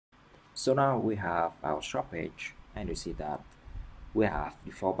So now we have our shop page, and you see that we have the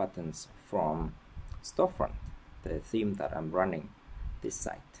 4 buttons from Storefront, the theme that I'm running this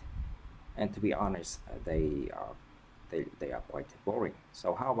site. And to be honest, they are quite boring.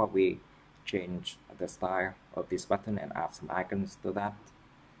 So how about we change the style of this button and add some icons to that?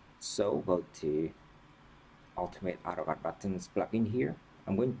 So go to Automate AutoCart Buttons plugin here.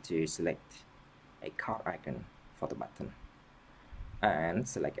 I'm going to select a cart icon for the button and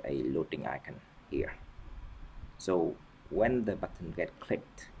select a loading icon here. So when the button gets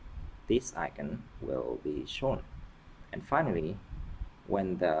clicked, this icon will be shown. And finally,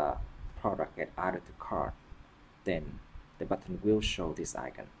 when the product gets added to cart, then the button will show this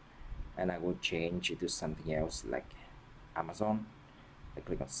icon. And I will change it to something else like Amazon. I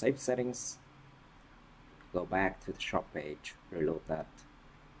click on Save Settings, go back to the shop page, reload that,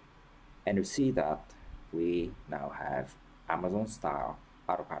 and you see that we now have Amazon style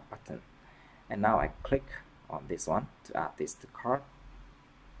AutoCart button. And now I click on this one to add this to cart,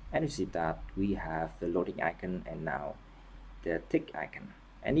 and you see that we have the loading icon and now the tick icon.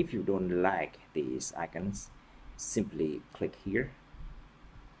 And if you don't like these icons, simply click here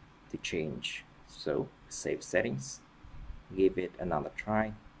to change. So save settings, give it another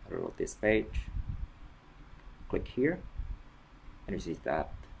try, reload this page, click here, and you see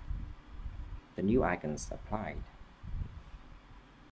that the new icons applied.